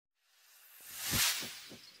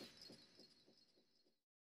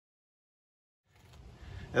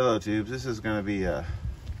Hello tubes, this is going to be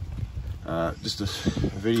just a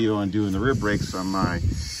video on doing the rear brakes on my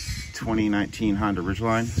 2019 Honda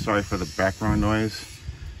Ridgeline. Sorry for the background noise.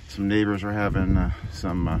 Some neighbors are having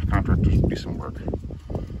some contractors do some work.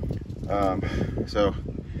 So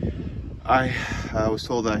I was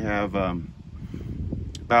told I have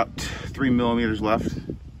about 3 millimeters left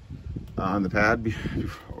on the pad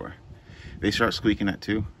before they start squeaking at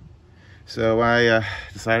 2. So I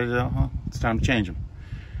decided it's time to change them.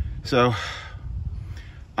 So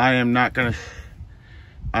I am not gonna,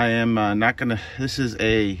 this is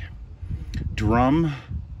a drum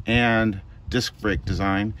and disc brake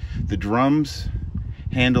design. The drums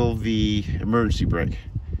handle the emergency brake.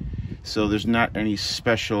 So there's not any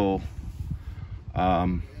special,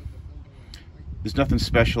 there's nothing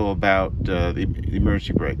special about the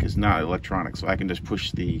emergency brake. It's not electronic, so I can just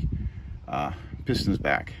push the pistons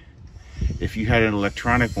back. If you had an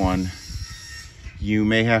electronic one, you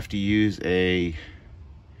may have to use a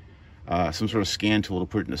some sort of scan tool to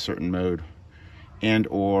put it in a certain mode, and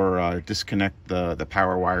or disconnect the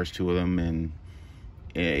power wires to them, and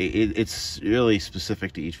it's really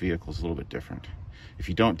specific to each vehicle. It's a little bit different. If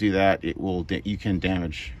you don't do that, you can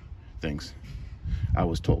damage things, I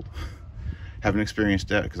was told. Haven't experienced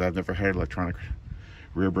that because I've never had electronic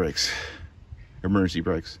rear brakes, emergency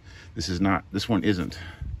brakes. This one isn't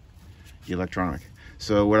electronic.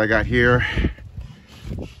 So what I got here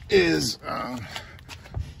is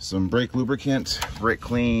some brake lubricant, brake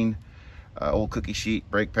clean, old cookie sheet,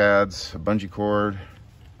 brake pads, a bungee cord,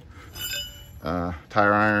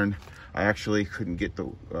 tire iron. I actually couldn't get the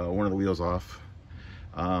one of the wheels off.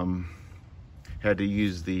 Had to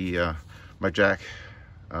use the my jack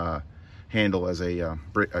handle as a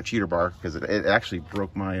cheater bar because it actually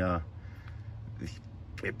broke my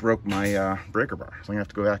breaker bar. So I'm gonna have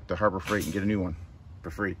to go back to Harbor Freight and get a new one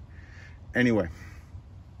for free. Anyway,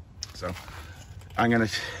 so I'm gonna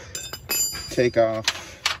take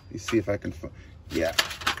off. You see if I can. Yeah,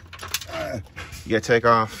 you gotta take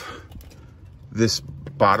off this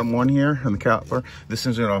bottom one here on the caliper. This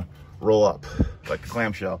thing's gonna roll up like a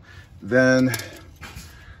clamshell. Then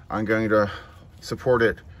I'm going to support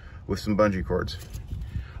it with some bungee cords.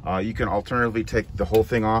 You can alternatively take the whole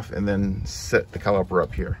thing off and then set the caliper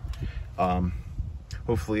up here.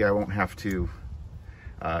 Hopefully I won't have to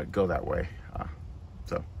go that way.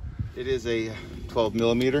 So it is a 12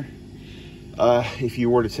 millimeter. If you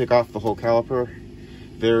were to take off the whole caliper,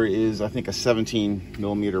 there is, I think, a 17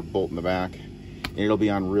 millimeter bolt in the back, and it'll be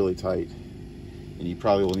on really tight, and you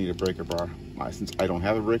probably will need a breaker bar. Since I don't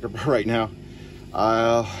have a breaker bar right now,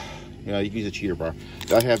 yeah, you can use a cheater bar.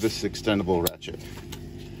 I have this extendable ratchet.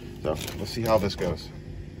 So let's see how this goes.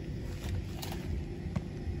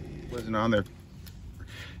 Wasn't on there.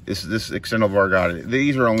 This extendable bar got it.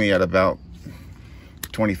 These are only at about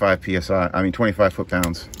 25 psi. I mean 25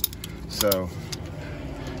 foot-pounds. So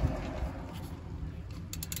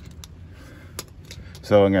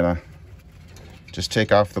I'm gonna just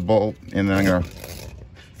take off the bolt, and then I'm gonna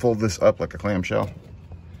fold this up like a clamshell.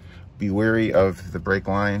 Be wary of the brake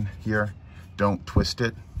line here. Don't twist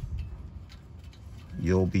it.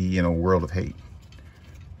 You'll be in a world of hate.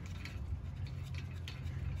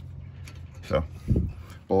 So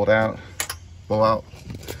pull out,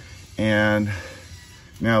 and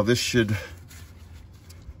now this should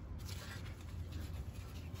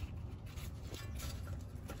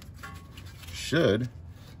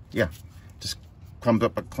yeah, just comes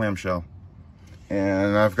up a clamshell.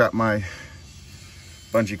 And I've got my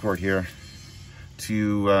bungee cord here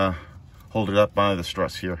to hold it up by the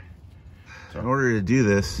struts here. So in order to do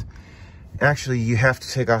this, actually you have to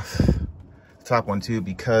take off the top one too,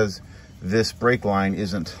 because this brake line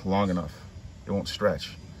isn't long enough. It won't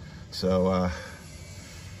stretch. So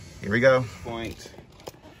here we go. Point.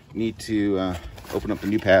 Need to open up the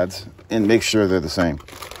new pads and make sure they're the same.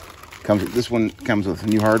 This one comes with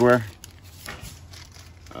new hardware.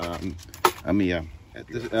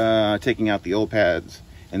 Taking out the old pads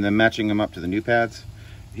and then matching them up to the new pads.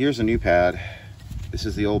 Here's a new pad. This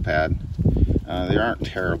is the old pad. They aren't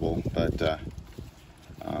terrible, but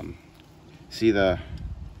see the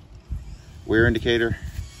wear indicator?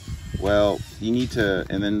 Well, you need to,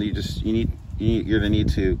 and then you're gonna need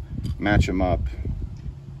to match them up.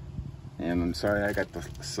 And I'm sorry, I got the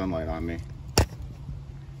sunlight on me.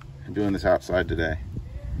 I'm doing this outside today.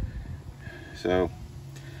 So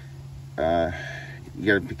you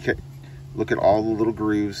gotta look at all the little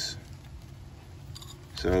grooves.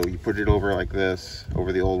 So you put it over like this,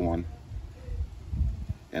 over the old one,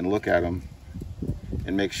 and look at them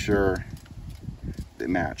and make sure they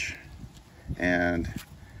match. And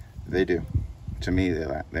they do. To me,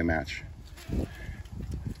 they match.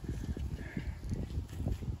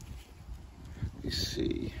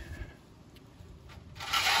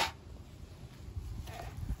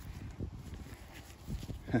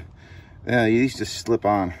 Yeah, these just slip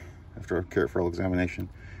on after a careful examination.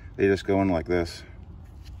 They just go in like this.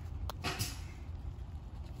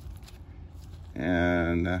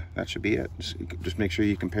 And that should be it. Just make sure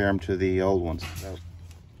you compare them to the old ones.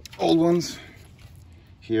 Old ones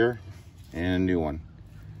here and new one.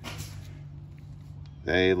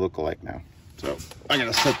 They look alike now. So I'm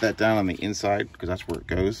gonna set that down on the inside because that's where it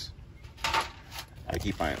goes. I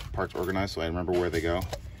keep my parts organized so I remember where they go.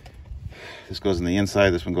 This goes on the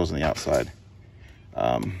inside, this one goes on the outside.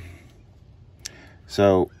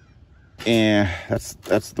 And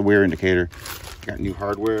that's the wear indicator. Got new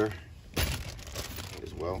hardware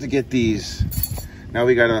as well. To get these, now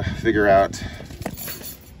we gotta figure out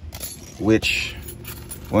which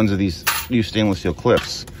ones of these new stainless steel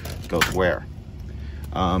clips goes where.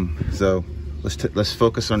 So let's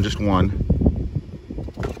focus on just one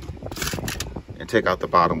and take out the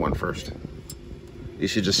bottom one first. You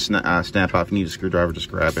should just snap off. If you need a screwdriver, just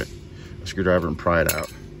grab it, a screwdriver, and pry it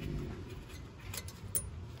out.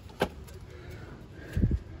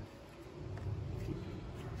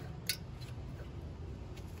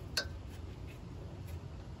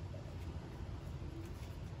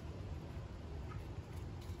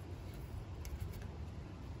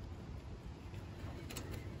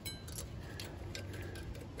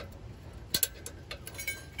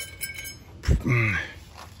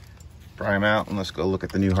 Pry them out and let's go look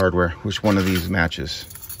at the new hardware. Which one of these matches?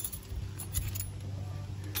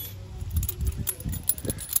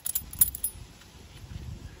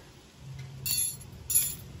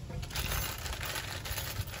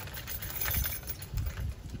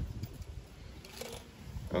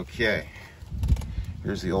 Okay,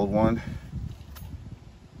 here's the old one.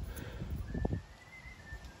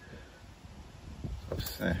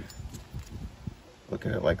 So, look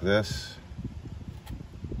at it like this.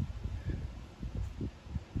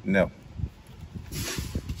 No.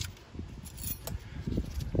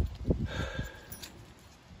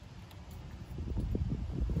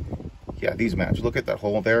 Yeah, these match. Look at that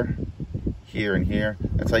hole there, here and here.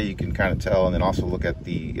 That's how you can kind of tell. And then also look at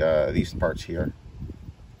the these parts here.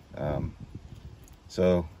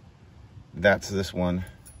 So that's this one.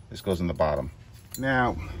 This goes in the bottom.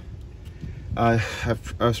 Now, I've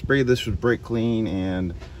sprayed this with brake clean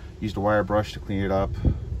and used a wire brush to clean it up.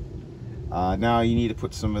 Now you need to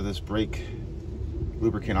put some of this brake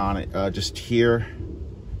lubricant on it, just here.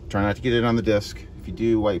 Try not to get it on the disc. If you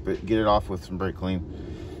do, wipe it, get it off with some brake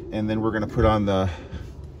clean. And then we're gonna put on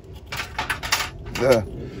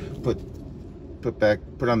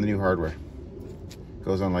put on the new hardware.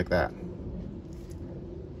 Goes on like that.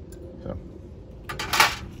 So.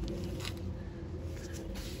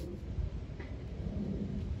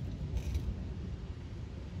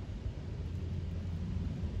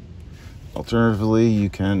 Alternatively, you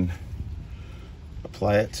can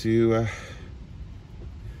apply it to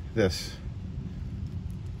this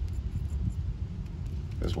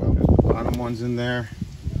as well. The bottom one's in there.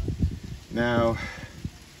 Now,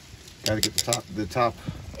 got to get the top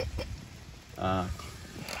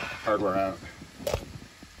hardware out.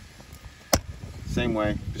 Same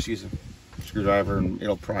way, just use a screwdriver and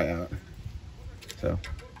it'll pry out. So, and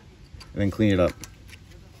then clean it up.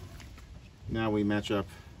 Now we match up.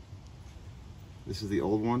 This is the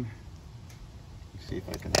old one. Let's see if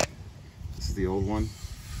I can. This is the old one.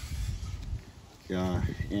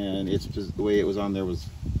 And it's just the way it was on there was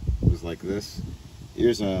like this.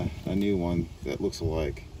 Here's a new one that looks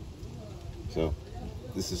alike. So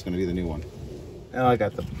this is going to be the new one. Now I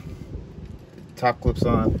got the top clips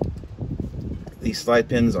on. These slide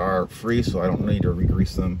pins are free, so I don't need to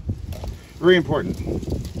re-grease them. Very important.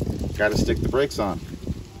 Got to stick the brakes on.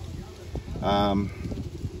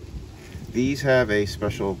 These have a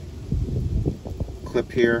special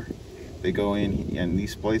clip here. They go in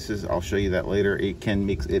these places. I'll show you that later.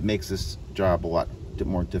 It makes this job a lot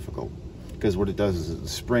more difficult because what it does is it's a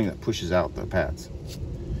spring that pushes out the pads.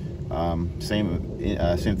 Same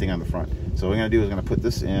thing on the front. So what I'm gonna do is I'm gonna put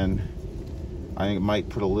this in. I might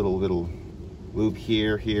put a little lube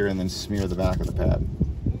here, and then smear the back of the pad.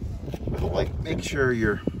 But like, make sure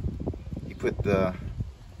you put the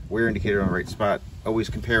wear indicator on the right spot. Always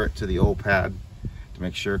compare it to the old pad to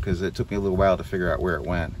make sure, because it took me a little while to figure out where it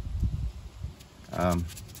went.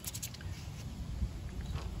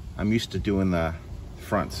 I'm used to doing the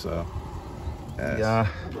front, so yeah.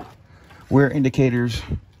 Wear indicators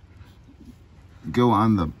go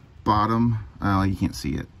on the bottom. Oh, you can't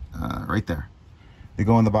see it right there. They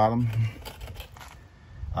go on the bottom,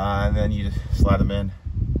 and then you just slide them in.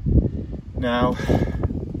 Now,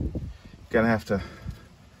 gonna have to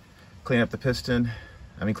clean up the piston.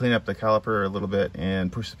 Clean up the caliper a little bit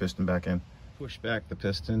and push the piston back in. Push back the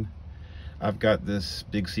piston. I've got this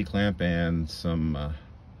big C-clamp and some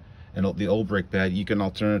and the old brake pad. You can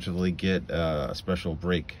alternatively get a special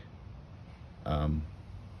brake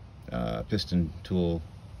piston tool.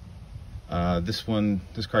 This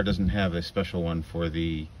car doesn't have a special one for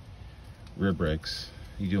the rear brakes.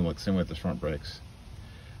 You do them like same with the front brakes.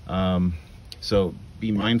 So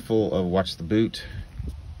be mindful of, watch the boot.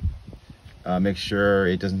 Make sure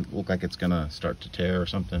it doesn't look like it's gonna start to tear or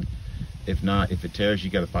something. If not, if it tears,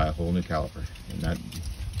 you got to buy a whole new caliper, and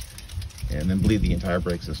then bleed the entire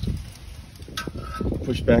brake system.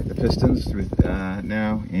 Push back the pistons through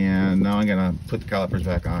now, and now I'm gonna put the calipers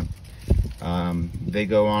back on. They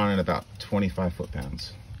go on at about 25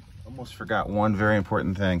 foot-pounds. Almost forgot one very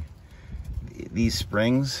important thing. These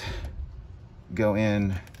springs go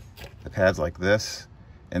in the pads like this,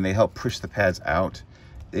 and they help push the pads out.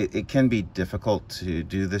 It can be difficult to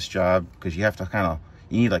do this job because you have to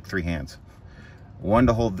you need like 3 hands. One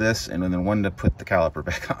to hold this, and then one to put the caliper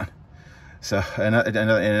back on. So,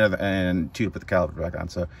 and 2 to put the caliper back on.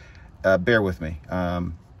 So, bear with me.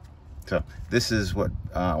 So this is what,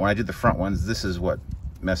 when I did the front ones, this is what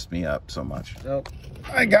messed me up so much. So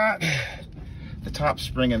I got the top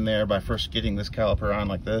spring in there by first getting this caliper on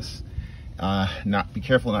like this. Be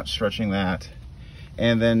careful not stretching that.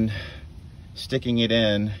 And then sticking it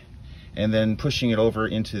in, and then pushing it over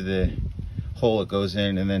into the hole it goes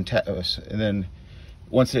in, and then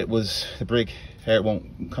once the brake head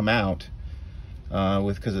won't come out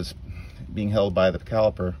because it's being held by the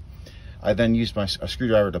caliper, I then used a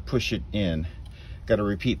screwdriver to push it in. Got to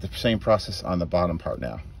repeat the same process on the bottom part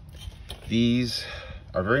now. These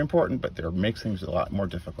are very important, but they makes things a lot more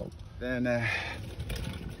difficult. Then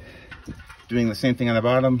doing the same thing on the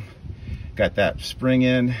bottom, got that spring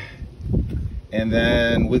in, and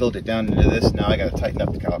then wiggled it down into this. Now I got to tighten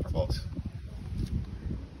up the caliper bolts.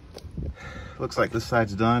 Looks like this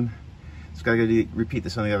side's done. Just got to repeat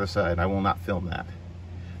this on the other side. I will not film that.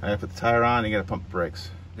 I got to put the tire on and got to pump the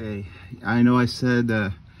brakes. Hey, I know I said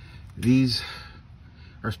these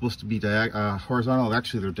are supposed to be horizontal.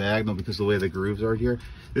 Actually, they're diagonal because of the way the grooves are here.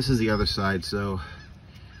 This is the other side, so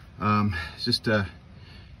just let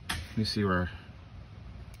me see where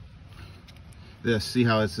this. See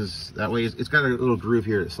how this is that way? It's got a little groove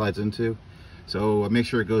here it slides into, so make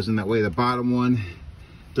sure it goes in that way. The bottom one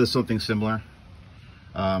does something similar.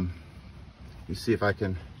 You see if I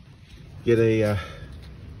can get a.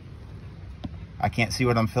 I can't see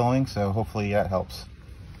what I'm filming, so hopefully that helps.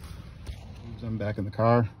 I'm back in the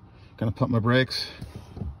car, gonna pump my brakes.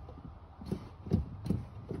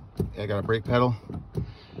 I got a brake pedal.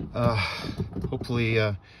 Hopefully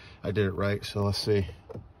I did it right, so let's see.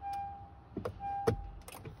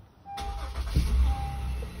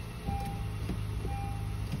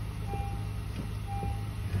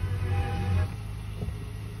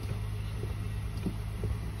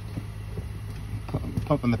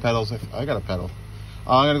 Pumping the pedals. I got a pedal.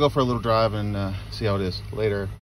 I'm gonna go for a little drive and see how it is later.